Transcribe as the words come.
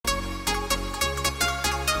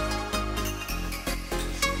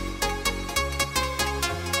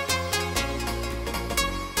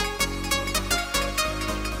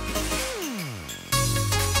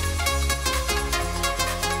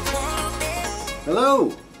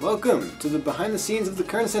Hello! Welcome to the behind the scenes of the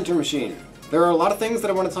Kern Center Machine. There are a lot of things that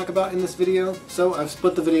I want to talk about in this video, so I've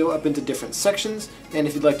split the video up into different sections, and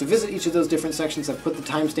if you'd like to visit each of those different sections, I've put the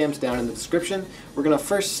timestamps down in the description. We're going to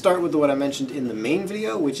first start with what I mentioned in the main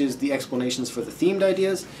video, which is the explanations for the themed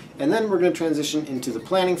ideas, and then we're going to transition into the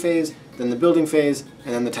planning phase, then the building phase,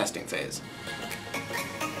 and then the testing phase.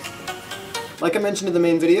 Like I mentioned in the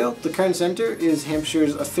main video, the Kern Center is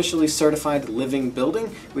Hampshire's officially certified living building,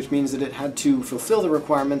 which means that it had to fulfill the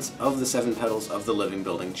requirements of the 7 Petals of the Living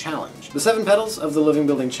Building Challenge. The 7 Petals of the Living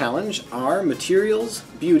Building Challenge are materials,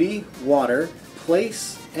 beauty, water,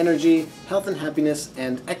 place, energy, health and happiness,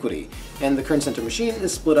 and equity. And the Kern Center Machine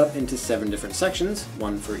is split up into 7 different sections,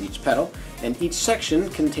 one for each petal, and each section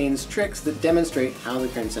contains tricks that demonstrate how the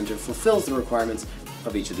Kern Center fulfills the requirements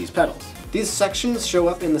of each of these petals. These sections show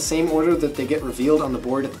up in the same order that they get revealed on the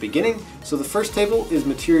board at the beginning. So the first table is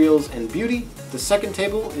materials and beauty, the second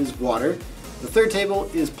table is water, the third table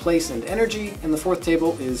is place and energy, and the fourth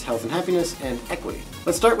table is health and happiness and equity.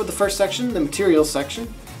 Let's start with the first section, the materials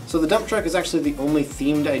section. So the dump truck is actually the only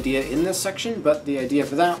themed idea in this section, but the idea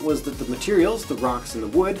for that was that the materials, the rocks and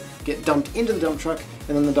the wood, get dumped into the dump truck,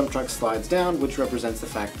 and then the dump truck slides down, which represents the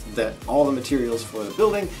fact that all the materials for the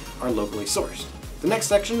building are locally sourced. The next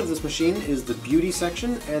section of this machine is the beauty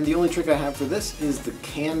section, and the only trick I have for this is the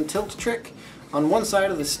can tilt trick. On one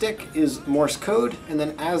side of the stick is Morse code, and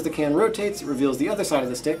then as the can rotates, it reveals the other side of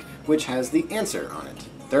the stick, which has the answer on it.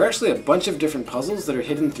 There are actually a bunch of different puzzles that are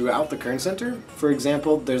hidden throughout the Kern Center. For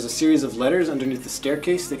example, there's a series of letters underneath the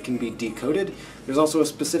staircase that can be decoded. There's also a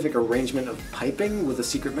specific arrangement of piping with a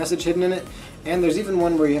secret message hidden in it, and there's even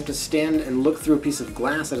one where you have to stand and look through a piece of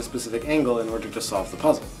glass at a specific angle in order to solve the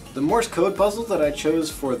puzzle. The Morse code puzzle that I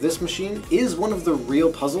chose for this machine is one of the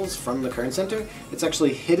real puzzles from the Kern Center. It's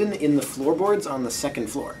actually hidden in the floorboards on the 2nd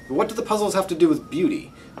floor. But what do the puzzles have to do with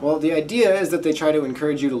beauty? Well, the idea is that they try to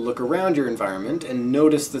encourage you to look around your environment and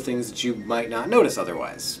notice the things that you might not notice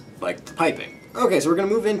otherwise, like the piping. Okay, so we're going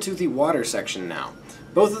to move into the water section now.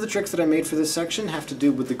 Both of the tricks that I made for this section have to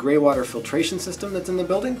do with the gray water filtration system that's in the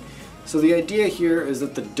building. So the idea here is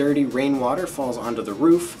that the dirty rainwater falls onto the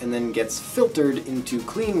roof and then gets filtered into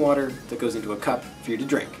clean water that goes into a cup for you to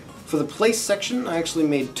drink. For the place section, I actually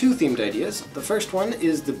made 2 themed ideas. The first one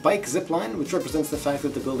is the bike zipline, which represents the fact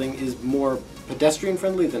that the building is more pedestrian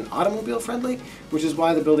friendly than automobile friendly, which is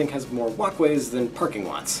why the building has more walkways than parking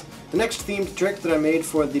lots. The next themed trick that I made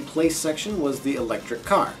for the place section was the electric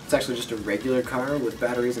car. It's actually just a regular car with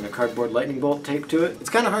batteries and a cardboard lightning bolt taped to it. It's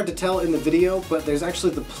kind of hard to tell in the video, but there's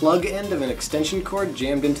actually the plug end of an extension cord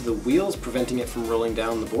jammed into the wheels, preventing it from rolling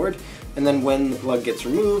down the board, and then when the plug gets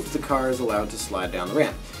removed, the car is allowed to slide down the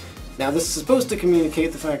ramp. Now this is supposed to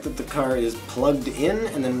communicate the fact that the car is plugged in,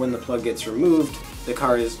 and then when the plug gets removed, the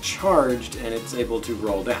car is charged and it's able to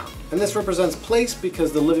roll down. And this represents place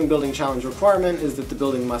because the Living Building Challenge requirement is that the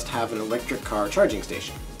building must have an electric car charging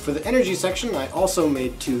station. For the energy section, I also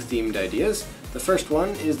made 2 themed ideas. The first one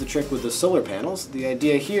is the trick with the solar panels. The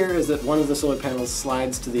idea here is that one of the solar panels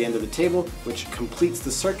slides to the end of the table, which completes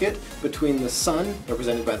the circuit between the sun,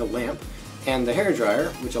 represented by the lamp, and the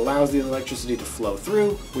hairdryer, which allows the electricity to flow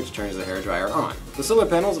through, which turns the hairdryer on. The solar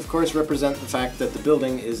panels, of course, represent the fact that the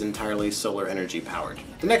building is entirely solar energy powered.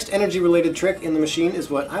 The next energy related trick in the machine is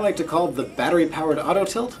what I like to call the battery powered auto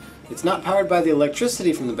tilt. It's not powered by the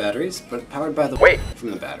electricity from the batteries, but powered by the weight from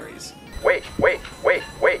the batteries. Wait.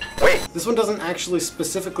 This one doesn't actually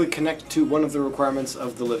specifically connect to one of the requirements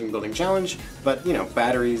of the Living Building Challenge, but you know,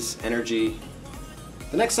 batteries, energy.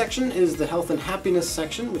 The next section is the health and happiness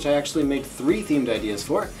section, which I actually made 3 themed ideas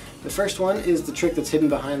for. The first one is the trick that's hidden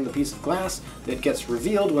behind the piece of glass that gets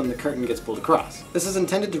revealed when the curtain gets pulled across. This is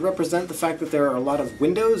intended to represent the fact that there are a lot of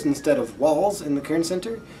windows instead of walls in the Kern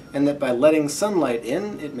Center, and that by letting sunlight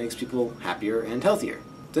in, it makes people happier and healthier.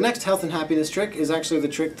 The next health and happiness trick is actually the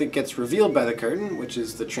trick that gets revealed by the curtain, which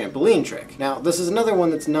is the trampoline trick. Now, this is another one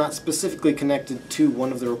that's not specifically connected to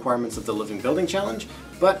one of the requirements of the Living Building Challenge,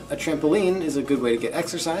 but a trampoline is a good way to get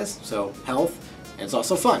exercise, so health, and it's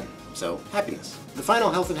also fun, so happiness. The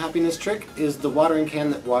final health and happiness trick is the watering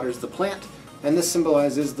can that waters the plant, and this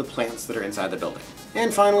symbolizes the plants that are inside the building.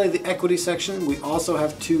 And finally, the equity section, we also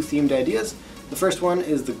have 2 themed ideas. The first one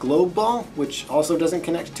is the globe ball, which also doesn't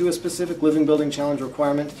connect to a specific Living Building Challenge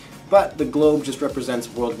requirement, but the globe just represents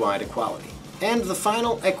worldwide equality. And the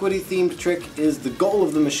final equity themed trick is the goal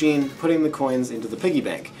of the machine, putting the coins into the piggy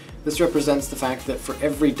bank. This represents the fact that for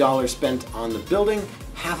every dollar spent on the building,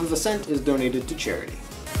 half of a cent is donated to charity.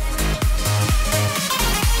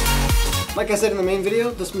 Like I said in the main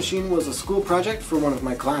video, this machine was a school project for one of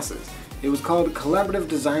my classes. It was called Collaborative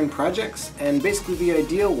Design Projects, and basically the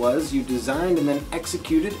idea was you designed and then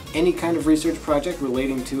executed any kind of research project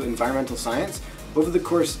relating to environmental science over the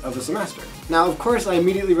course of a semester. Now, of course, I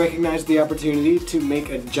immediately recognized the opportunity to make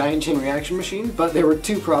a giant chain reaction machine, but there were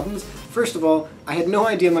two problems. First of all, I had no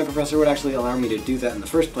idea my professor would actually allow me to do that in the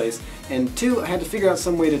first place, and two, I had to figure out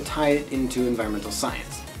some way to tie it into environmental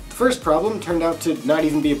science. The first problem turned out to not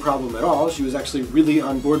even be a problem at all. She was actually really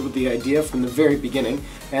on board with the idea from the very beginning.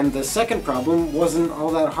 And the second problem wasn't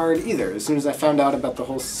all that hard either. As soon as I found out about the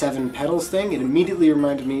whole 7 pedals thing, it immediately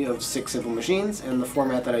reminded me of 6 Simple Machines and the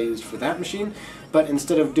format that I used for that machine. But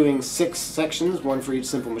instead of doing 6 sections, 1 for each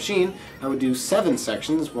Simple Machine, I would do 7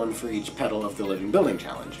 sections, 1 for each pedal of the Living Building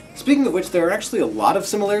Challenge. Speaking of which, there are actually a lot of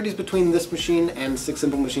similarities between this machine and 6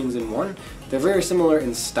 Simple Machines in one. They're very similar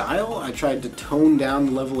in style. I tried to tone down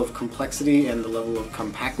the level of complexity and the level of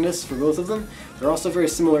compactness for both of them. They're also very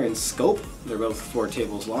similar in scope. They're both 4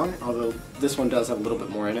 tables long, although this one does have a little bit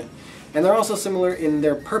more in it. And they're also similar in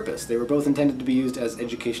their purpose. They were both intended to be used as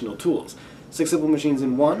educational tools. 6 Simple Machines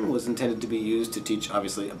in one was intended to be used to teach,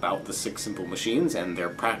 obviously, about the 6 Simple Machines and their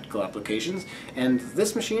practical applications, and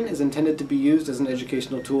this machine is intended to be used as an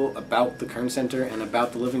educational tool about the Kern Center and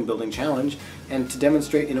about the Living Building Challenge, and to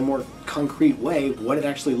demonstrate in a more concrete way what it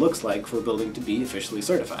actually looks like for a building to be officially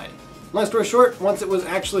certified. Long story short, once it was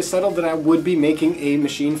actually settled that I would be making a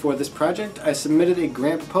machine for this project, I submitted a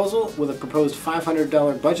grant proposal with a proposed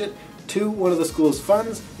 $500 budget to one of the school's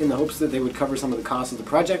funds in the hopes that they would cover some of the costs of the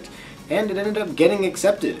project, and it ended up getting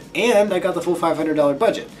accepted, and I got the full $500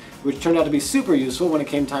 budget, which turned out to be super useful when it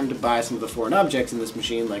came time to buy some of the foreign objects in this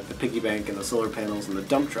machine, like the piggy bank and the solar panels and the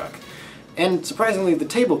dump truck. And surprisingly, the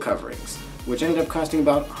table coverings, which ended up costing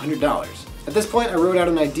about $100. At this point, I wrote out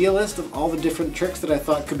an idea list of all the different tricks that I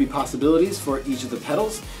thought could be possibilities for each of the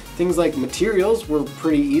pedals. Things like materials were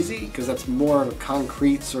pretty easy, because that's more of a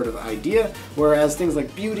concrete sort of idea, whereas things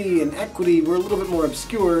like beauty and equity were a little bit more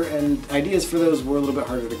obscure, and ideas for those were a little bit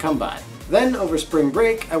harder to come by. Then, over spring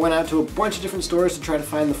break, I went out to a bunch of different stores to try to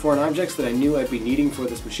find the foreign objects that I knew I'd be needing for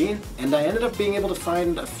this machine, and I ended up being able to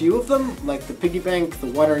find a few of them, like the piggy bank, the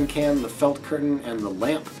watering can, the felt curtain, and the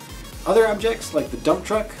lamp. Other objects, like the dump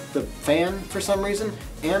truck, the fan for some reason,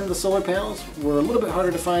 and the solar panels, were a little bit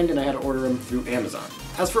harder to find, and I had to order them through Amazon.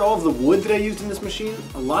 As for all of the wood that I used in this machine,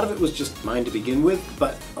 a lot of it was just mine to begin with,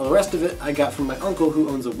 but the rest of it I got from my uncle, who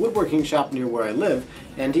owns a woodworking shop near where I live,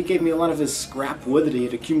 and he gave me a lot of his scrap wood that he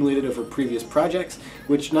had accumulated over previous projects,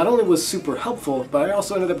 which not only was super helpful, but I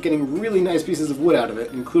also ended up getting really nice pieces of wood out of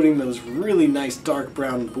it, including those really nice dark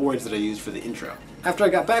brown boards that I used for the intro. After I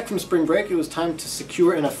got back from spring break, it was time to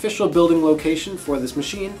secure an official building location for this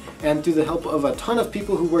machine, and through the help of a ton of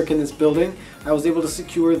people who work in this building, I was able to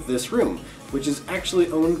secure this room, which is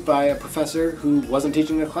actually owned by a professor who wasn't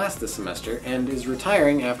teaching a class this semester and is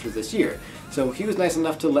retiring after this year. So he was nice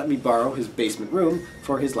enough to let me borrow his basement room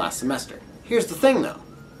for his last semester. Here's the thing though.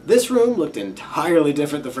 This room looked entirely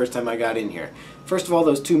different the first time I got in here. First of all,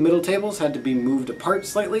 those 2 middle tables had to be moved apart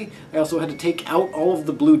slightly. I also had to take out all of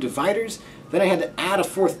the blue dividers. Then I had to add a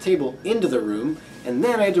 4th table into the room, and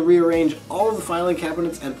then I had to rearrange all of the filing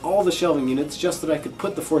cabinets and all the shelving units just so that I could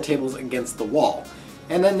put the 4 tables against the wall.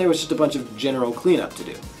 And then there was just a bunch of general cleanup to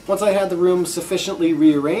do. Once I had the room sufficiently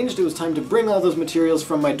rearranged, it was time to bring all those materials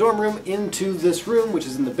from my dorm room into this room, which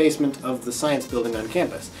is in the basement of the science building on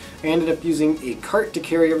campus. I ended up using a cart to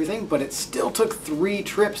carry everything, but it still took 3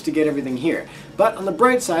 trips to get everything here. But on the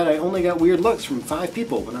bright side, I only got weird looks from 5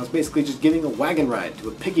 people when I was basically just giving a wagon ride to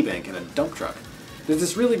a piggy bank and a dump truck. There's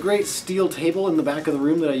this really great steel table in the back of the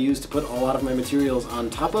room that I used to put a lot of my materials on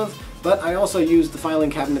top of, but I also used the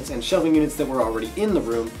filing cabinets and shelving units that were already in the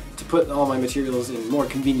room to put all my materials in more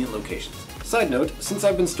convenient locations. Side note, since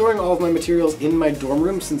I've been storing all of my materials in my dorm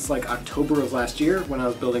room since like October of last year when I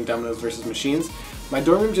was building Dominoes vs. Machines, my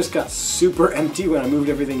dorm room just got super empty when I moved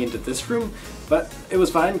everything into this room, but it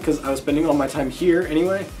was fine because I was spending all my time here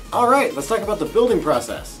anyway. Alright, let's talk about the building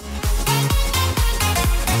process.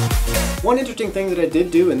 One interesting thing that I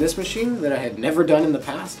did do in this machine that I had never done in the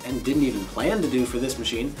past and didn't even plan to do for this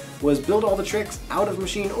machine was build all the tricks out of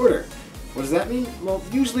machine order. What does that mean? Well,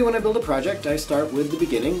 usually when I build a project, I start with the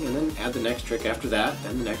beginning and then add the next trick after that,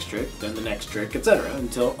 then the next trick, then the next trick, etc.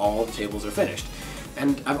 until all the tables are finished.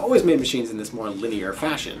 And I've always made machines in this more linear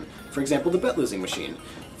fashion. For example, the bet losing machine.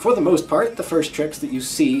 For the most part, the first tricks that you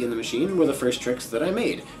see in the machine were the first tricks that I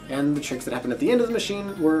made, and the tricks that happened at the end of the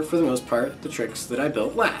machine were, for the most part, the tricks that I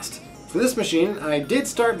built last. For this machine, I did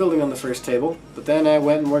start building on the first table, but then I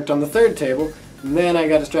went and worked on the 3rd table, and then I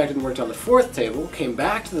got distracted and worked on the 4th table, came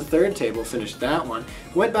back to the 3rd table, finished that one,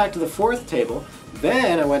 went back to the 4th table,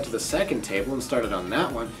 then I went to the 2nd table and started on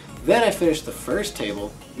that one, then I finished the first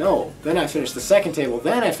table, no, then I finished the second table,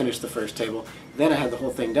 then I finished the first table, then I had the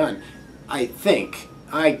whole thing done. I think.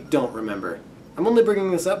 I don't remember. I'm only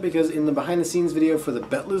bringing this up because in the behind the scenes video for the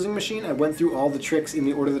bet losing machine, I went through all the tricks in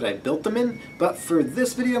the order that I built them in, but for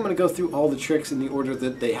this video I'm going to go through all the tricks in the order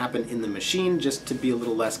that they happen in the machine, just to be a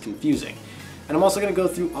little less confusing. And I'm also going to go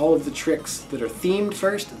through all of the tricks that are themed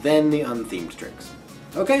first, then the unthemed tricks.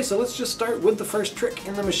 Okay, so let's just start with the first trick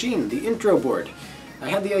in the machine, the intro board. I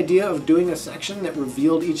had the idea of doing a section that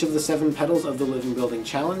revealed each of the 7 petals of the Living Building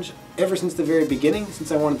Challenge ever since the very beginning,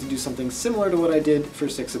 since I wanted to do something similar to what I did for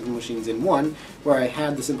 6 Simple Machines in 1, where I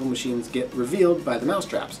had the Simple Machines get revealed by the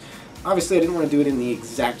mousetraps. Obviously I didn't want to do it in the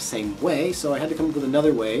exact same way, so I had to come up with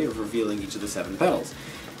another way of revealing each of the 7 petals.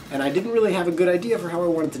 And I didn't really have a good idea for how I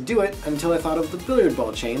wanted to do it until I thought of the billiard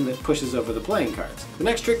ball chain that pushes over the playing cards. The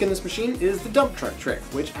next trick in this machine is the dump truck trick,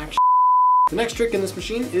 which actually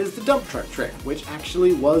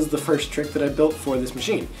was the first trick that I built for this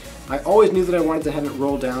machine. I always knew that I wanted to have it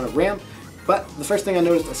roll down a ramp, but the first thing I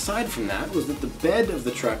noticed aside from that was that the bed of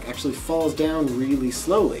the truck actually falls down really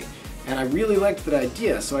slowly. And I really liked that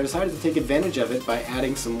idea, so I decided to take advantage of it by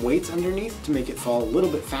adding some weights underneath to make it fall a little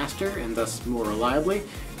bit faster and thus more reliably,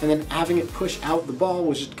 and then having it push out the ball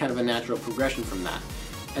was just kind of a natural progression from that.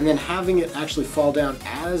 And then having it actually fall down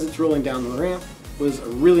as it's rolling down the ramp was a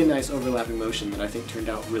really nice overlapping motion that I think turned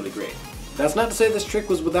out really great. That's not to say this trick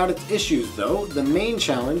was without its issues though. The main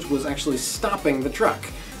challenge was actually stopping the truck.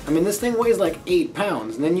 I mean, this thing weighs like 8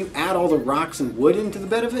 pounds, and then you add all the rocks and wood into the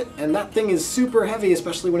bed of it, and that thing is super heavy,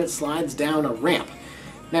 especially when it slides down a ramp.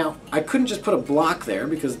 Now, I couldn't just put a block there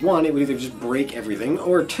because 1, it would either just break everything,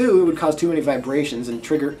 or 2, it would cause too many vibrations and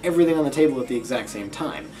trigger everything on the table at the exact same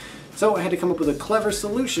time. So I had to come up with a clever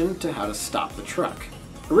solution to how to stop the truck.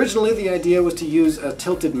 Originally, the idea was to use a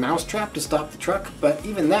tilted mousetrap to stop the truck, but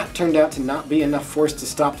even that turned out to not be enough force to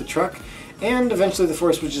stop the truck, and eventually the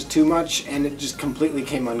force was just too much and it just completely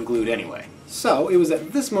came unglued anyway. So it was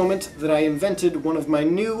at this moment that I invented one of my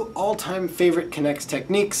new all-time favorite K'NEX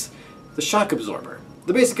techniques, the shock absorber.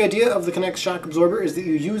 The basic idea of the K'NEX shock absorber is that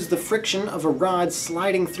you use the friction of a rod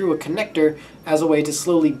sliding through a connector as a way to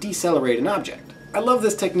slowly decelerate an object. I love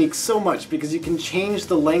this technique so much because you can change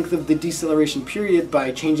the length of the deceleration period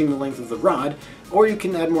by changing the length of the rod, or you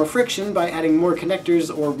can add more friction by adding more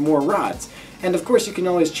connectors or more rods. And of course you can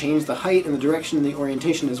always change the height and the direction and the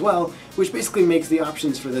orientation as well, which basically makes the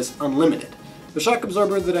options for this unlimited. The shock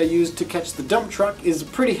absorber that I used to catch the dump truck is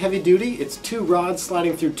pretty heavy duty. It's 2 rods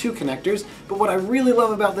sliding through 2 connectors, but what I really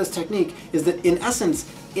love about this technique is that in essence,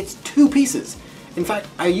 it's 2 pieces. In fact,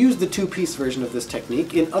 I used the 2-piece version of this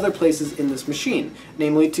technique in other places in this machine,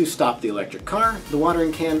 namely to stop the electric car, the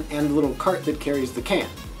watering can, and the little cart that carries the can.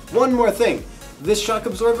 One more thing, this shock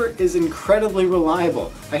absorber is incredibly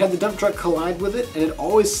reliable. I had the dump truck collide with it, and it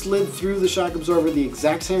always slid through the shock absorber the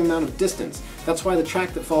exact same amount of distance. That's why the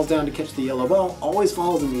track that falls down to catch the yellow ball always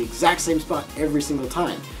falls in the exact same spot every single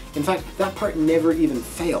time. In fact, that part never even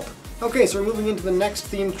failed. Okay, so we're moving into the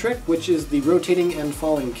next themed trick, which is the rotating and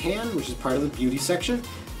falling can, which is part of the beauty section.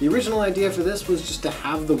 The original idea for this was just to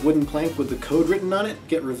have the wooden plank with the code written on it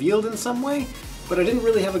get revealed in some way, but I didn't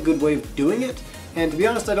really have a good way of doing it. And to be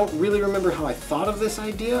honest, I don't really remember how I thought of this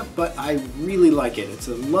idea, but I really like it. It's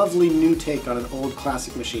a lovely new take on an old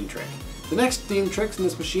classic machine trick. The next themed tricks in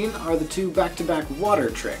this machine are the 2 back-to-back water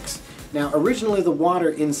tricks. Now, originally the water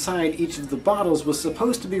inside each of the bottles was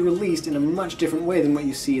supposed to be released in a much different way than what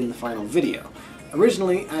you see in the final video.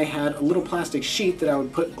 Originally, I had a little plastic sheet that I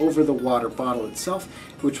would put over the water bottle itself,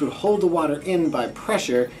 which would hold the water in by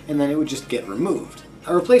pressure, and then it would just get removed.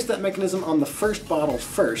 I replaced that mechanism on the first bottle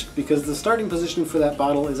first, because the starting position for that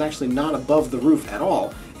bottle is actually not above the roof at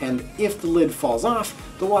all, and if the lid falls off,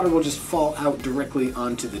 the water will just fall out directly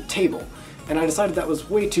onto the table. And I decided that was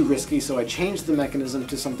way too risky, so I changed the mechanism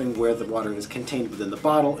to something where the water is contained within the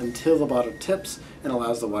bottle until the bottle tips and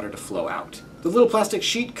allows the water to flow out. The little plastic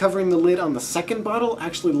sheet covering the lid on the second bottle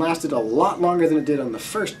actually lasted a lot longer than it did on the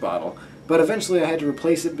first bottle, but eventually I had to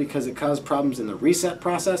replace it because it caused problems in the reset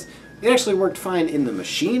process. It actually worked fine in the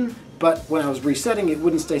machine, but when I was resetting it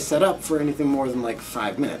wouldn't stay set up for anything more than like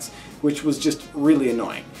 5 minutes, which was just really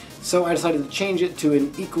annoying. So I decided to change it to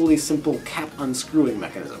an equally simple cap unscrewing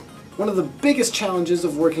mechanism. One of the biggest challenges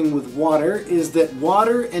of working with water is that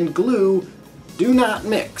water and glue do not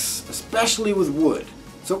mix, especially with wood.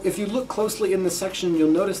 So if you look closely in this section, you'll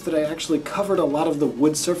notice that I actually covered a lot of the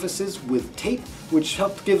wood surfaces with tape, which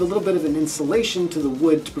helped give a little bit of an insulation to the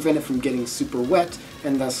wood to prevent it from getting super wet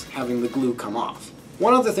and thus having the glue come off.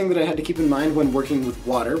 One other thing that I had to keep in mind when working with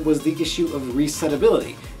water was the issue of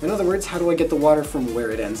resettability. In other words, how do I get the water from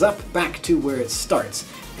where it ends up back to where it starts?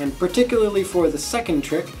 And particularly for the second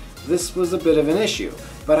trick, this was a bit of an issue,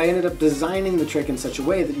 but I ended up designing the trick in such a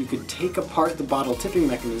way that you could take apart the bottle tipping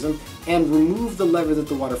mechanism and remove the lever that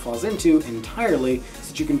the water falls into entirely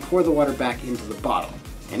so that you can pour the water back into the bottle.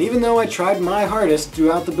 And even though I tried my hardest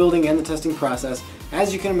throughout the building and the testing process,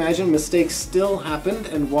 as you can imagine, mistakes still happened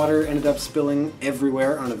and water ended up spilling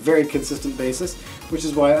everywhere on a very consistent basis, which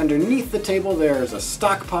is why underneath the table there is a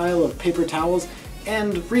stockpile of paper towels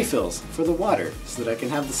and refills for the water so that I can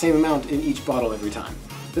have the same amount in each bottle every time.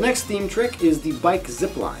 The next theme trick is the bike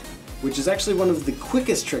zip line, which is actually one of the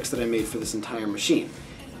quickest tricks that I made for this entire machine.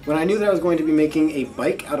 When I knew that I was going to be making a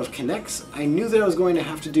bike out of K'NEX, I knew that I was going to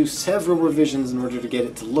have to do several revisions in order to get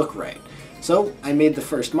it to look right. So I made the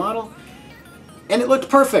first model, and it looked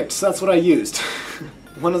perfect, so that's what I used.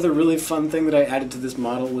 One other really fun thing that I added to this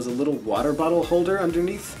model was a little water bottle holder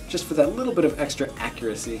underneath, just for that little bit of extra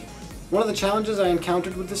accuracy. One of the challenges I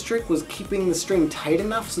encountered with this trick was keeping the string tight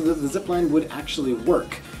enough so that the zipline would actually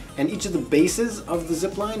work. And each of the bases of the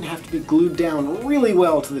zipline have to be glued down really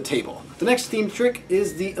well to the table. The next themed trick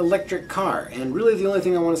is the electric car, and really the only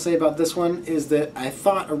thing I want to say about this one is that I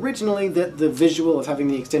thought originally that the visual of having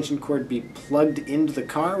the extension cord be plugged into the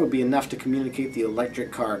car would be enough to communicate the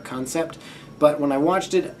electric car concept, but when I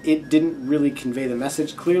watched it, it didn't really convey the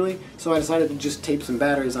message clearly, so I decided to just tape some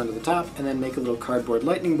batteries onto the top and then make a little cardboard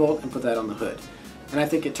lightning bolt and put that on the hood. And I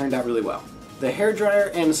think it turned out really well. The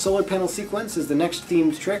hairdryer and solar panel sequence is the next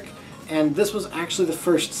themed trick, and this was actually the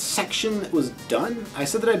first section that was done. I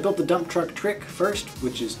said that I built the dump truck trick first,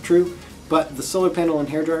 which is true, but the solar panel and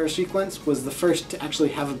hairdryer sequence was the first to actually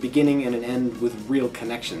have a beginning and an end with real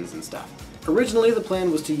connections and stuff. Originally the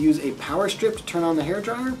plan was to use a power strip to turn on the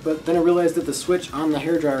hairdryer, but then I realized that the switch on the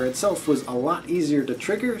hairdryer itself was a lot easier to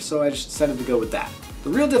trigger, so I just decided to go with that. The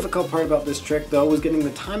real difficult part about this trick, though, was getting the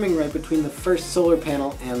timing right between the first solar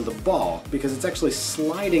panel and the ball, because it's actually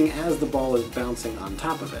sliding as the ball is bouncing on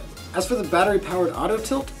top of it. As for the battery-powered auto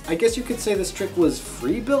tilt, I guess you could say this trick was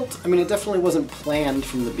free-built. I mean, it definitely wasn't planned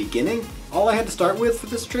from the beginning. All I had to start with for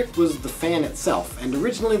this trick was the fan itself, and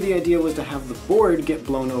originally the idea was to have the board get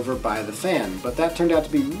blown over by the fan, but that turned out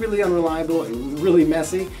to be really unreliable and really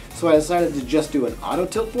messy, so I decided to just do an auto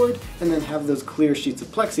tilt board and then have those clear sheets of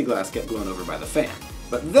plexiglass get blown over by the fan.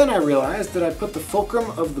 But then I realized that I put the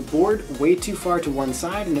fulcrum of the board way too far to one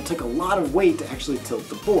side, and it took a lot of weight to actually tilt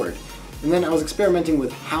the board. And then I was experimenting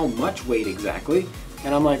with how much weight exactly,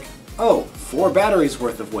 and I'm like, oh, 4 batteries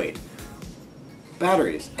worth of weight.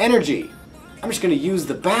 Batteries. Energy! I'm just going to use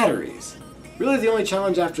the batteries. Really the only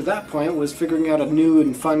challenge after that point was figuring out a new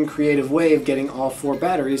and fun creative way of getting all 4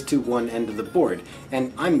 batteries to one end of the board.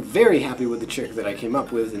 And I'm very happy with the trick that I came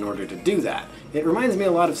up with in order to do that. It reminds me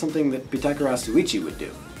a lot of something that Pitakara Suichi would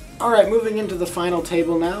do. Alright, moving into the final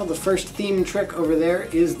table now. The first theme trick over there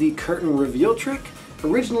is the curtain reveal trick.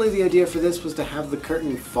 Originally the idea for this was to have the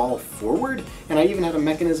curtain fall forward, and I even had a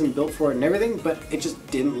mechanism built for it and everything, but it just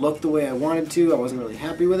didn't look the way I wanted to. I wasn't really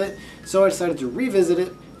happy with it, so I decided to revisit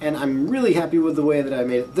it, and I'm really happy with the way that I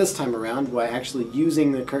made it this time around by actually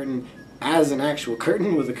using the curtain as an actual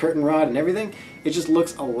curtain with a curtain rod and everything. It just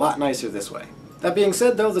looks a lot nicer this way. That being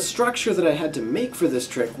said though, the structure that I had to make for this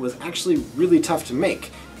trick was actually really tough to make,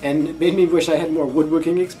 and it made me wish I had more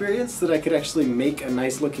woodworking experience, that I could actually make a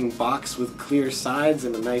nice looking box with clear sides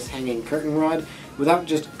and a nice hanging curtain rod without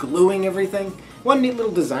just gluing everything. One neat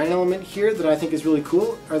little design element here that I think is really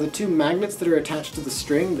cool are the 2 magnets that are attached to the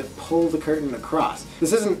string that pull the curtain across.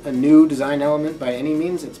 This isn't a new design element by any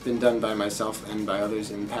means, it's been done by myself and by others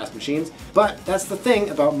in past machines, but that's the thing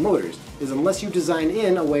about motors, is unless you design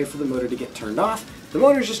in a way for the motor to get turned off, the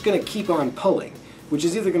motor's just going to keep on pulling, which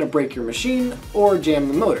is either going to break your machine or jam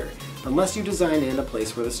the motor, unless you design in a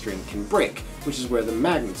place where the string can break, which is where the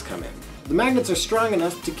magnets come in. The magnets are strong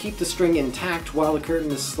enough to keep the string intact while the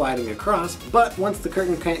curtain is sliding across, but once the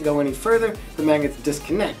curtain can't go any further, the magnets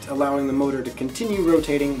disconnect, allowing the motor to continue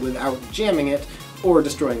rotating without jamming it or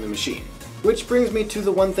destroying the machine. Which brings me to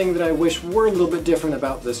the one thing that I wish were a little bit different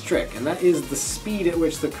about this trick, and that is the speed at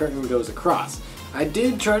which the curtain goes across. I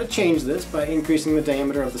did try to change this by increasing the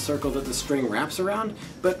diameter of the circle that the string wraps around,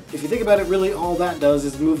 but if you think about it, really all that does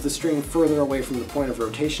is move the string further away from the point of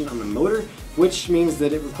rotation on the motor, which means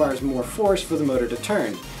that it requires more force for the motor to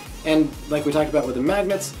turn. And like we talked about with the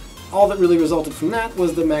magnets, all that really resulted from that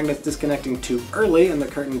was the magnets disconnecting too early and the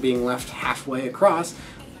curtain being left halfway across,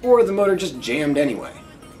 or the motor just jammed anyway.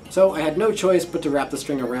 So I had no choice but to wrap the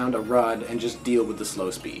string around a rod and just deal with the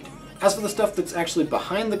slow speed. As for the stuff that's actually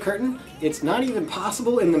behind the curtain, it's not even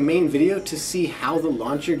possible in the main video to see how the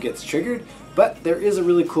launcher gets triggered, but there is a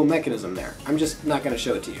really cool mechanism there. I'm just not going to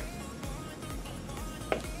show it to you.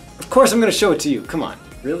 Of course I'm going to show it to you, come on.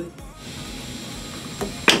 Really?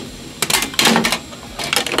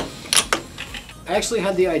 I actually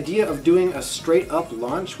had the idea of doing a straight up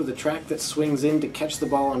launch with a track that swings in to catch the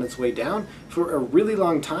ball on its way down for a really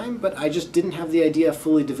long time, but I just didn't have the idea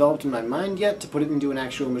fully developed in my mind yet to put it into an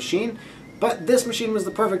actual machine. But this machine was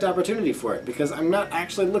the perfect opportunity for it, because I'm not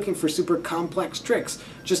actually looking for super complex tricks,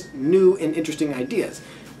 just new and interesting ideas.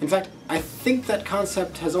 In fact, I think that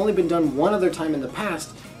concept has only been done one other time in the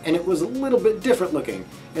past, and it was a little bit different looking.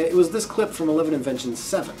 It was this clip from 11 Inventions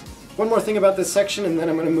 7. One more thing about this section, and then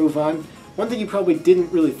I'm going to move on. One thing you probably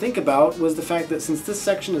didn't really think about was the fact that since this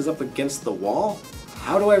section is up against the wall,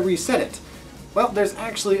 how do I reset it? Well, there's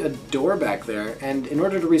actually a door back there, and in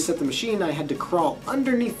order to reset the machine, I had to crawl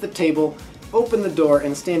underneath the table, open the door,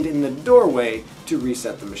 and stand in the doorway to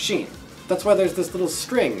reset the machine. That's why there's this little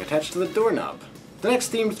string attached to the doorknob. The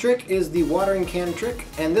next themed trick is the watering can trick,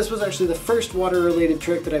 and this was actually the first water-related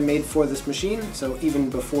trick that I made for this machine, so even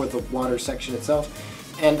before the water section itself.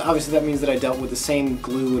 And obviously that means that I dealt with the same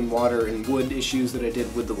glue and water and wood issues that I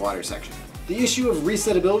did with the water section. The issue of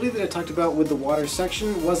resettability that I talked about with the water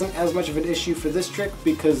section wasn't as much of an issue for this trick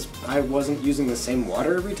because I wasn't using the same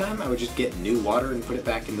water every time. I would just get new water and put it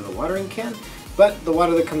back into the watering can. But the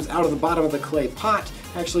water that comes out of the bottom of the clay pot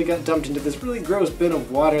actually got dumped into this really gross bin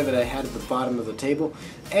of water that I had at the bottom of the table,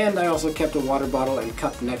 and I also kept a water bottle and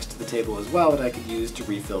cup next to the table as well that I could use to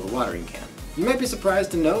refill the watering can. You might be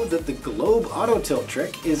surprised to know that the globe auto tilt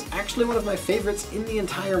trick is actually one of my favorites in the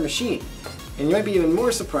entire machine. And you might be even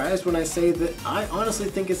more surprised when I say that I honestly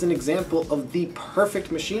think it's an example of the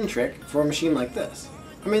perfect machine trick for a machine like this.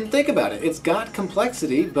 I mean, think about it. It's got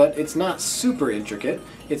complexity, but it's not super intricate.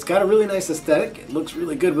 It's got a really nice aesthetic. It looks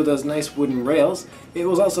really good with those nice wooden rails. It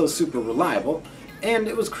was also super reliable. And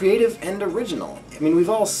it was creative and original. I mean, we've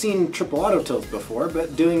all seen triple auto tilts before,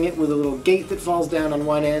 but doing it with a little gate that falls down on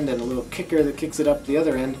one end and a little kicker that kicks it up the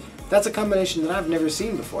other end, that's a combination that I've never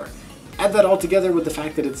seen before. Add that all together with the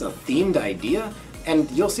fact that it's a themed idea,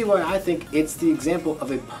 and you'll see why I think it's the example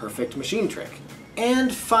of a perfect machine trick.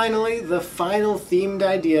 And finally, the final themed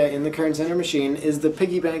idea in the Kern Center Machine is the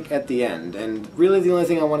piggy bank at the end. And really the only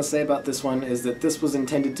thing I want to say about this one is that this was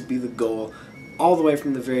intended to be the goal all the way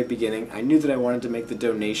from the very beginning. I knew that I wanted to make the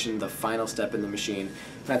donation the final step in the machine,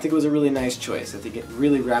 and I think it was a really nice choice. I think it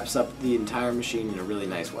really wraps up the entire machine in a really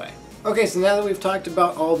nice way. Okay, so now that we've talked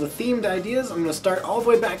about all the themed ideas, I'm going to start all the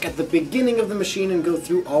way back at the beginning of the machine and go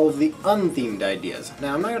through all of the unthemed ideas.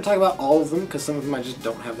 Now, I'm not going to talk about all of them because some of them I just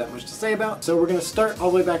don't have that much to say about, so we're going to start all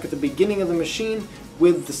the way back at the beginning of the machine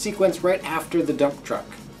with the sequence right after the dump truck.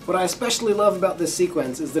 What I especially love about this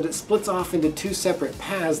sequence is that it splits off into two separate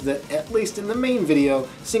paths that, at least in the main video,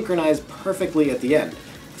 synchronize perfectly at the end.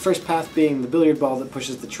 The first path being the billiard ball that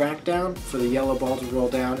pushes the track down for the yellow ball to roll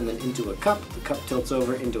down and then into a cup. The cup tilts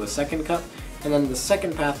over into a second cup. And then the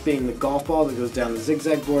second path being the golf ball that goes down the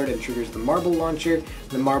zigzag board and triggers the marble launcher.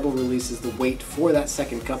 The marble releases the weight for that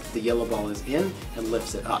second cup that the yellow ball is in and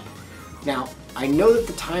lifts it up. Now, I know that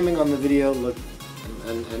the timing on the video looked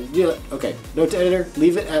yeah, okay, note to editor,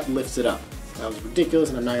 leave it at lifts it up. That was ridiculous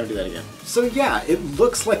and I'm not going to do that again. So yeah, it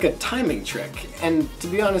looks like a timing trick, and to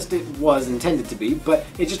be honest it was intended to be, but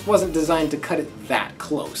it just wasn't designed to cut it that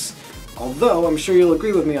close. Although, I'm sure you'll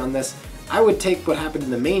agree with me on this, I would take what happened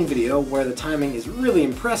in the main video, where the timing is really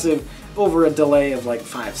impressive, over a delay of like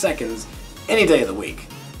 5 seconds, any day of the week.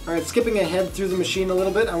 Alright, skipping ahead through the machine a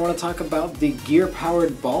little bit, I want to talk about the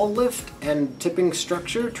gear-powered ball lift and tipping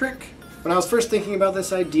structure trick. When I was first thinking about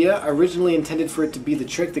this idea, I originally intended for it to be the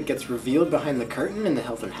trick that gets revealed behind the curtain in the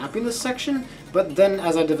health and happiness section, but then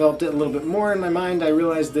as I developed it a little bit more in my mind, I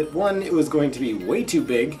realized that 1, it was going to be way too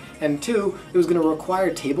big, and 2, it was going to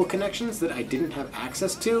require table connections that I didn't have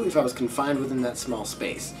access to if I was confined within that small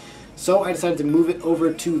space. So I decided to move it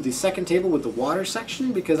over to the second table with the water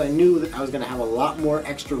section because I knew that I was going to have a lot more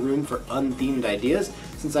extra room for unthemed ideas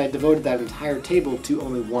since I had devoted that entire table to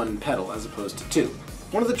only 1 pedal as opposed to 2.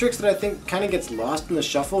 One of the tricks that I think kind of gets lost in the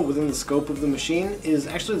shuffle within the scope of the machine is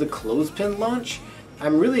actually the clothespin launch.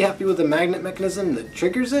 I'm really happy with the magnet mechanism that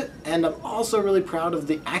triggers it, and I'm also really proud of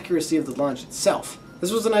the accuracy of the launch itself.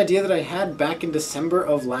 This was an idea that I had back in December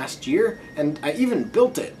of last year, and I even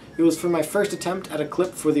built it. It was for my first attempt at a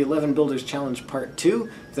clip for the 11 Builders Challenge Part 2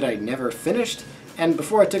 that I never finished, and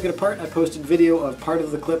before I took it apart I posted video of part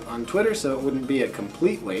of the clip on Twitter so it wouldn't be a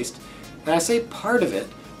complete waste. And I say part of it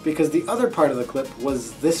because the other part of the clip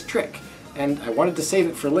was this trick, and I wanted to save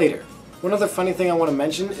it for later. One other funny thing I want to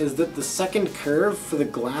mention is that the second curve for the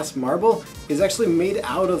glass marble is actually made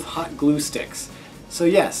out of hot glue sticks. So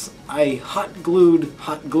yes, I hot glued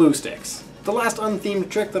hot glue sticks. The last unthemed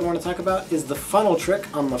trick that I want to talk about is the funnel trick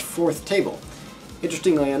on the 4th table.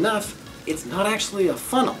 Interestingly enough, it's not actually a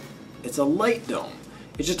funnel, it's a light dome.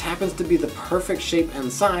 It just happens to be the perfect shape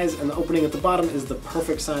and size, and the opening at the bottom is the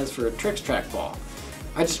perfect size for a tricks track ball.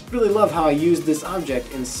 I just really love how I used this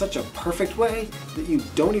object in such a perfect way that you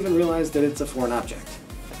don't even realize that it's a foreign object.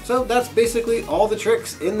 So that's basically all the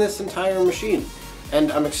tricks in this entire machine.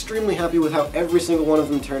 And I'm extremely happy with how every single one of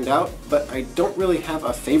them turned out, but I don't really have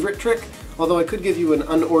a favorite trick, although I could give you an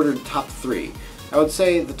unordered top 3. I would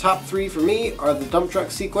say the top 3 for me are the dump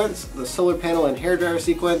truck sequence, the solar panel and hairdryer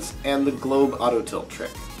sequence, and the globe auto tilt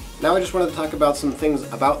trick. Now I just wanted to talk about some things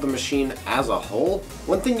about the machine as a whole.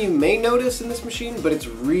 One thing you may notice in this machine, but it's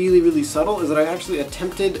really subtle, is that I actually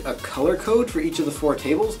attempted a color code for each of the 4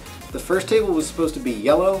 tables. The first table was supposed to be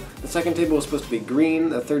yellow, the second table was supposed to be green,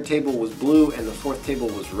 the third table was blue, and the fourth table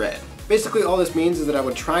was red. Basically all this means is that I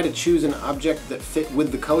would try to choose an object that fit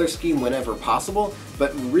with the color scheme whenever possible,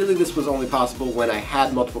 but really this was only possible when I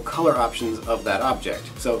had multiple color options of that object.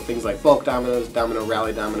 So things like bulk dominoes, domino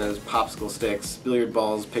rally dominoes, popsicle sticks, billiard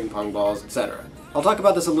balls, ping pong balls, etc. I'll talk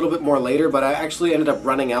about this a little bit more later, but I actually ended up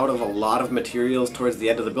running out of a lot of materials towards the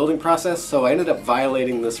end of the building process, so I ended up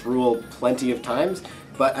violating this rule plenty of times,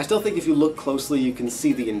 but I still think if you look closely you can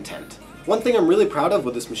see the intent. One thing I'm really proud of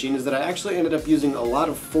with this machine is that I actually ended up using a lot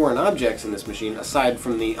of foreign objects in this machine aside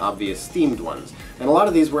from the obvious themed ones. And a lot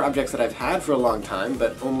of these were objects that I've had for a long time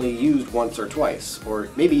but only used once or twice, or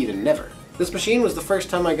maybe even never. This machine was the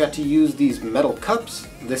first time I got to use these metal cups,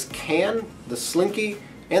 this can, the slinky,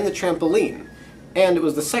 and the trampoline. And it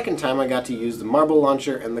was the second time I got to use the marble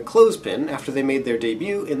launcher and the clothespin after they made their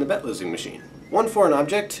debut in the bet losing machine. One foreign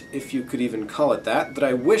object, if you could even call it that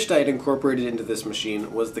I wished I had incorporated into this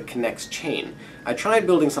machine was the K'NEX chain. I tried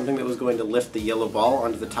building something that was going to lift the yellow ball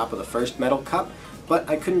onto the top of the first metal cup, but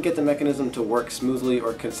I couldn't get the mechanism to work smoothly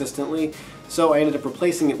or consistently, so I ended up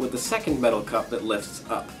replacing it with the second metal cup that lifts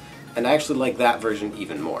up. And I actually like that version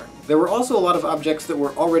even more. There were also a lot of objects that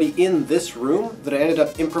were already in this room that I ended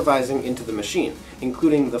up improvising into the machine,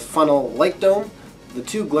 including the funnel light dome, the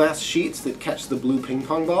 2 glass sheets that catch the blue ping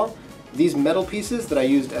pong ball, these metal pieces that I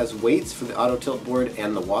used as weights for the auto tilt board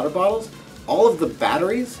and the water bottles, all of the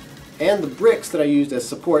batteries, and the bricks that I used as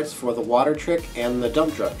supports for the water trick and the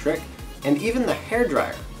dump truck trick, and even the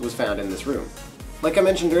hairdryer was found in this room. Like I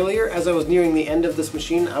mentioned earlier, as I was nearing the end of this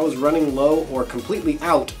machine, I was running low or completely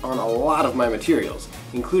out on a lot of my materials,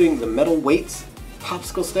 including the metal weights,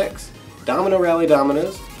 popsicle sticks, domino rally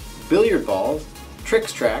dominoes, billiard balls,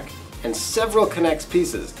 tricks track, and several K'NEX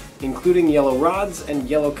pieces, including yellow rods and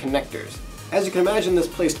yellow connectors. As you can imagine, this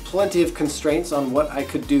placed plenty of constraints on what I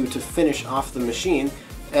could do to finish off the machine,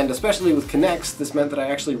 and especially with K'NEX, this meant that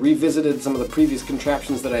I actually revisited some of the previous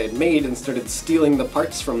contraptions that I had made and started stealing the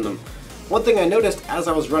parts from them. One thing I noticed as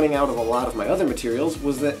I was running out of a lot of my other materials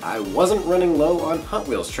was that I wasn't running low on Hot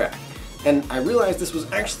Wheels track, and I realized this was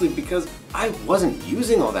actually because I wasn't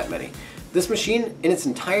using all that many. This machine, in its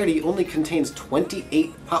entirety, only contains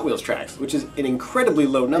 28 Hot Wheels tracks, which is an incredibly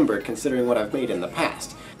low number considering what I've made in the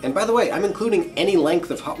past. And by the way, I'm including any length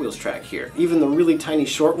of Hot Wheels track here, even the really tiny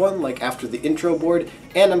short one, like after the intro board,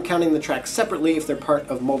 and I'm counting the tracks separately if they're part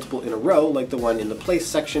of multiple in a row, like the one in the place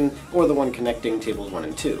section, or the one connecting tables 1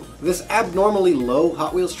 and 2. This abnormally low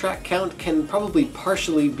Hot Wheels track count can probably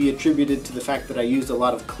partially be attributed to the fact that I used a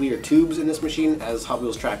lot of clear tubes in this machine as Hot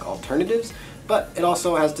Wheels track alternatives, but it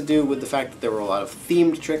also has to do with the fact that there were a lot of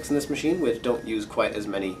themed tricks in this machine which don't use quite as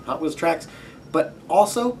many Hot Wheels tracks, but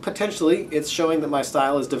also, potentially, it's showing that my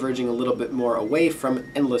style is diverging a little bit more away from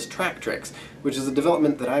endless track tricks, which is a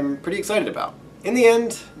development that I'm pretty excited about. In the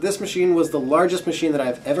end, this machine was the largest machine that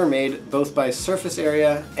I've ever made, both by surface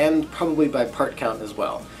area and probably by part count as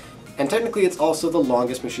well. And technically it's also the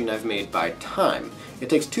longest machine I've made by time. It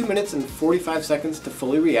takes 2 minutes and 45 seconds to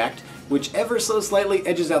fully react, which ever so slightly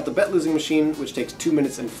edges out the bet losing machine, which takes 2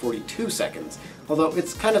 minutes and 42 seconds. Although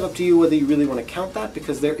it's kind of up to you whether you really want to count that,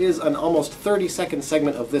 because there is an almost 30-second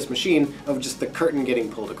segment of this machine of just the curtain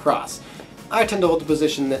getting pulled across. I tend to hold the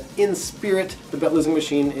position that in spirit the bet losing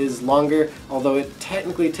machine is longer, although it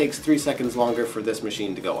technically takes 3 seconds longer for this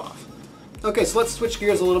machine to go off. Okay, so let's switch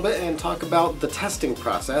gears a little bit and talk about the testing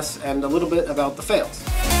process and a little bit about the fails.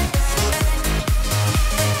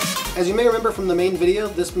 As you may remember from the main video,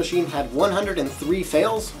 this machine had 103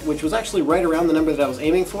 fails, which was actually right around the number that I was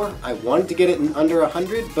aiming for. I wanted to get it in under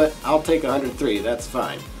 100, but I'll take 103, that's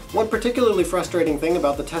fine. One particularly frustrating thing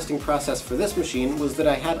about the testing process for this machine was that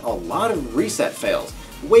I had a lot of reset fails,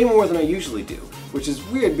 way more than I usually do, which is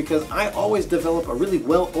weird because I always develop a really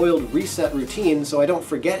well-oiled reset routine so I don't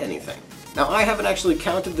forget anything. Now, I haven't actually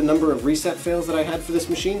counted the number of reset fails that I had for this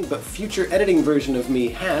machine, but future editing version of me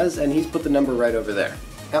has, and he's put the number right over there.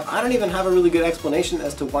 Now, I don't even have a really good explanation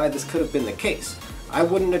as to why this could have been the case. I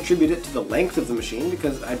wouldn't attribute it to the length of the machine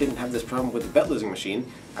because I didn't have this problem with the bet losing machine.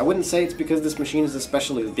 I wouldn't say it's because this machine is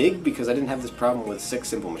especially big because I didn't have this problem with 6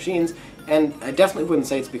 simple machines, and I definitely wouldn't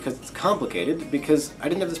say it's because it's complicated because I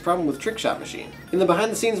didn't have this problem with Trick Shot Machine. In the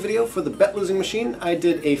behind the scenes video for the bet losing machine, I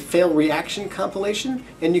did a fail reaction compilation,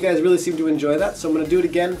 and you guys really seem to enjoy that, so I'm going to do it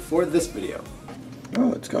again for this video.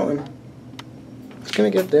 Oh, it's going. It's going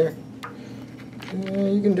to get there.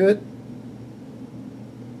 You can do it.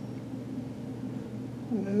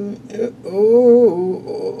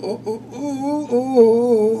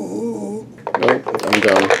 Nope, I'm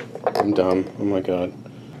dumb. I'm dumb. Oh my god.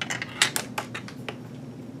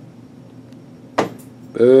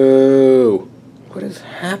 Boo! What is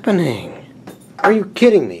happening? Are you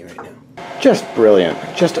kidding me right now? Just brilliant.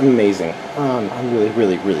 Just amazing. I'm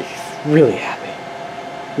really happy.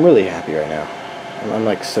 I'm really happy right now. I'm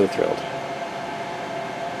like so thrilled.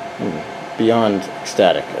 Beyond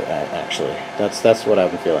ecstatic, actually. That's what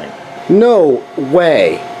I've been feeling. No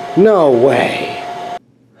way! No way!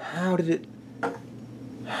 How did it...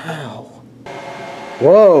 How?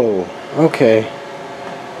 Whoa! Okay.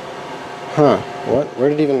 Huh. What? Where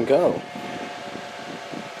did it even go?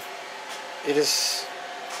 It is...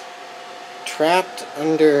 trapped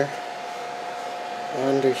under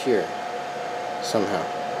here. Somehow.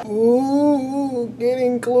 Ooh,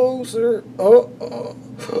 getting closer. Oh.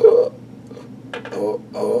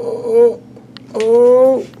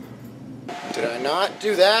 Did I not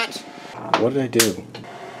do that? What did I do?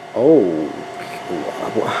 Oh.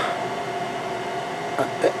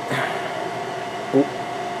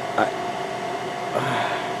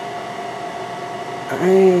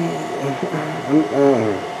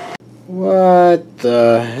 What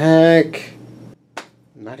the heck?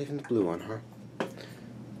 Not even the blue one, huh?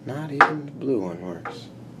 Not even the blue one works.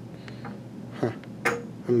 Huh.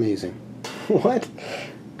 Amazing. What?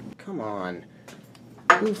 Come on.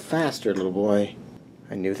 Move faster, little boy.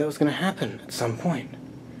 I knew that was going to happen at some point.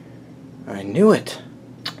 I knew it.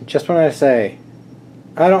 Just when I say,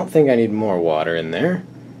 I don't think I need more water in there.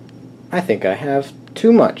 I think I have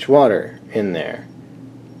too much water in there.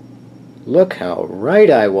 Look how right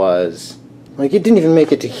I was. Like, it didn't even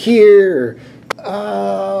make it to here.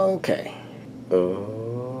 Okay.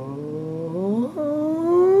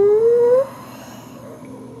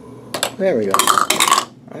 There we go.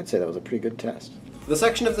 I'd say that was a pretty good test. The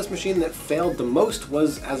section of this machine that failed the most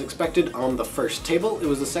was, as expected, on the first table. It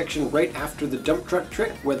was the section right after the dump truck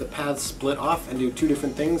trick where the paths split off and do 2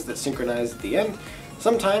 different things that synchronize at the end.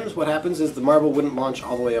 Sometimes what happens is the marble wouldn't launch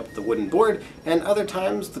all the way up the wooden board, and other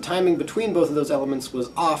times the timing between both of those elements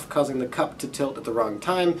was off, causing the cup to tilt at the wrong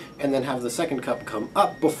time and then have the second cup come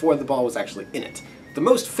up before the ball was actually in it. The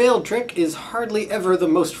most failed trick is hardly ever the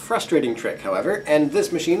most frustrating trick, however, and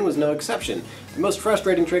this machine was no exception. The most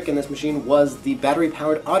frustrating trick in this machine was the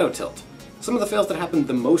battery-powered auto tilt. Some of the fails that happened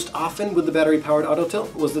the most often with the battery-powered auto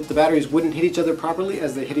tilt was that the batteries wouldn't hit each other properly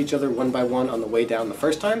as they hit each other one by one on the way down the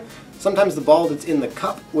first time. Sometimes the ball that's in the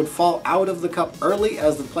cup would fall out of the cup early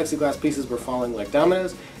as the plexiglass pieces were falling like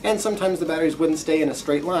dominoes, and sometimes the batteries wouldn't stay in a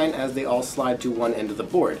straight line as they all slide to one end of the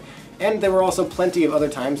board. And there were also plenty of other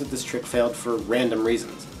times that this trick failed for random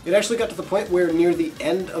reasons. It actually got to the point where near the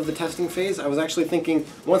end of the testing phase, I was actually thinking,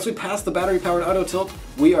 once we pass the battery-powered auto tilt,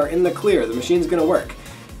 we are in the clear, the machine's gonna work.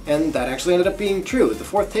 And that actually ended up being true. The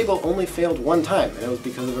 4th table only failed 1 time, and it was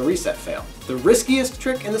because of a reset fail. The riskiest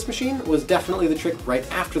trick in this machine was definitely the trick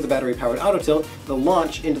right after the battery-powered auto tilt, the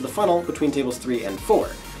launch into the funnel between tables 3 and 4.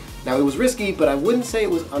 Now it was risky, but I wouldn't say it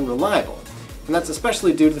was unreliable. And that's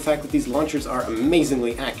especially due to the fact that these launchers are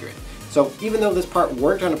amazingly accurate. So even though this part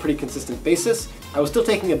worked on a pretty consistent basis, I was still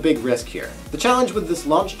taking a big risk here. The challenge with this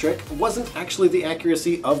launch trick wasn't actually the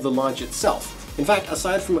accuracy of the launch itself. In fact,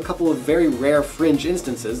 aside from a couple of very rare fringe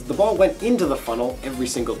instances, the ball went into the funnel every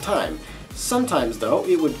single time. Sometimes, though,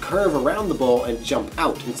 it would curve around the ball and jump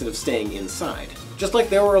out instead of staying inside. Just like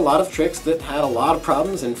there were a lot of tricks that had a lot of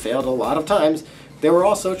problems and failed a lot of times, there were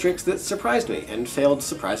also tricks that surprised me and failed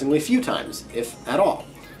surprisingly few times, if at all.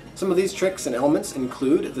 Some of these tricks and elements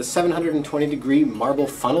include the 720-degree marble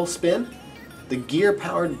funnel spin, the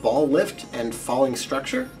gear-powered ball lift and falling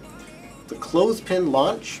structure, the clothespin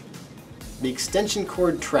launch, the extension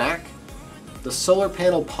cord track, the solar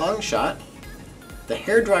panel pong shot, the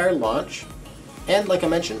hairdryer launch, and, like I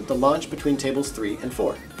mentioned, the launch between tables 3 and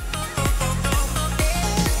 4.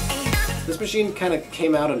 This machine kind of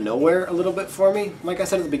came out of nowhere a little bit for me. Like I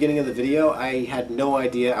said at the beginning of the video, I had no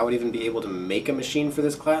idea I would even be able to make a machine for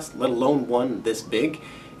this class, let alone one this big.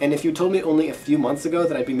 And if you told me only a few months ago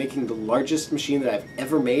that I'd be making the largest machine that I've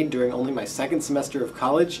ever made during only my 2nd semester of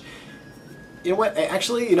college, you know what?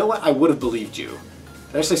 Actually, you know what? I would have believed you.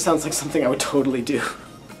 That actually sounds like something I would totally do.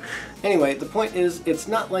 Anyway, the point is, it's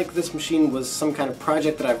not like this machine was some kind of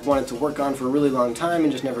project that I've wanted to work on for a really long time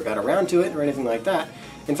and just never got around to it or anything like that.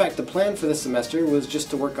 In fact, the plan for this semester was just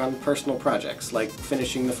to work on personal projects, like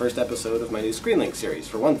finishing the first episode of my new Screenlink series,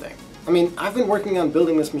 for one thing. I mean, I've been working on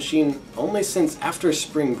building this machine only since after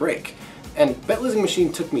spring break, and Bet Losing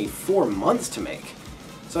Machine took me 4 months to make.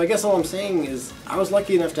 So I guess all I'm saying is, I was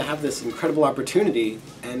lucky enough to have this incredible opportunity,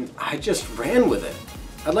 and I just ran with it.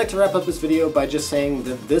 I'd like to wrap up this video by just saying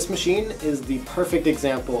that this machine is the perfect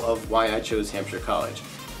example of why I chose Hampshire College.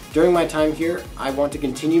 During my time here, I want to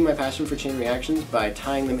continue my passion for chain reactions by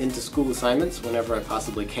tying them into school assignments whenever I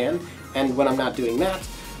possibly can, and when I'm not doing that,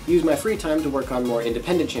 use my free time to work on more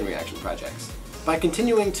independent chain reaction projects. By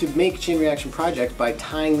continuing to make chain reaction projects by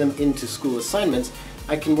tying them into school assignments,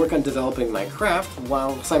 I can work on developing my craft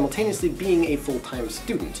while simultaneously being a full-time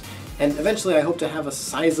student. And eventually I hope to have a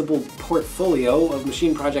sizable portfolio of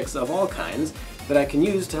machine projects of all kinds that I can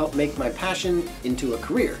use to help make my passion into a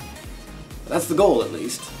career. That's the goal, at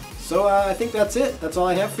least. So I think that's it. That's all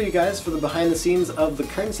I have for you guys for the behind the scenes of the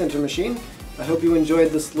Kern Center Machine. I hope you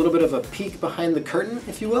enjoyed this little bit of a peek behind the curtain,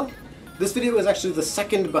 if you will. This video is actually the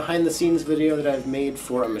second behind the scenes video that I've made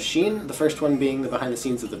for a machine, the first one being the behind the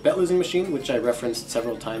scenes of the Bet Losing Machine, which I referenced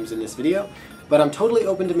several times in this video. But I'm totally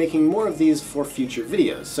open to making more of these for future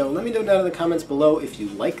videos, so let me know down in the comments below if you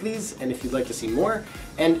like these and if you'd like to see more,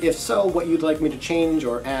 and if so, what you'd like me to change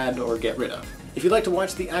or add or get rid of. If you'd like to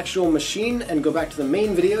watch the actual machine and go back to the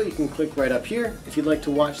main video, you can click right up here. If you'd like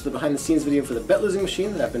to watch the behind the scenes video for the Bet Losing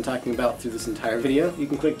Machine that I've been talking about through this entire video, you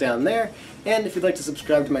can click down there, and if you'd like to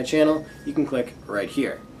subscribe to my channel, you can click right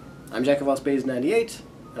here. I'm JackofAllSpades98,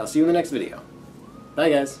 and I'll see you in the next video.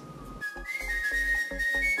 Bye guys!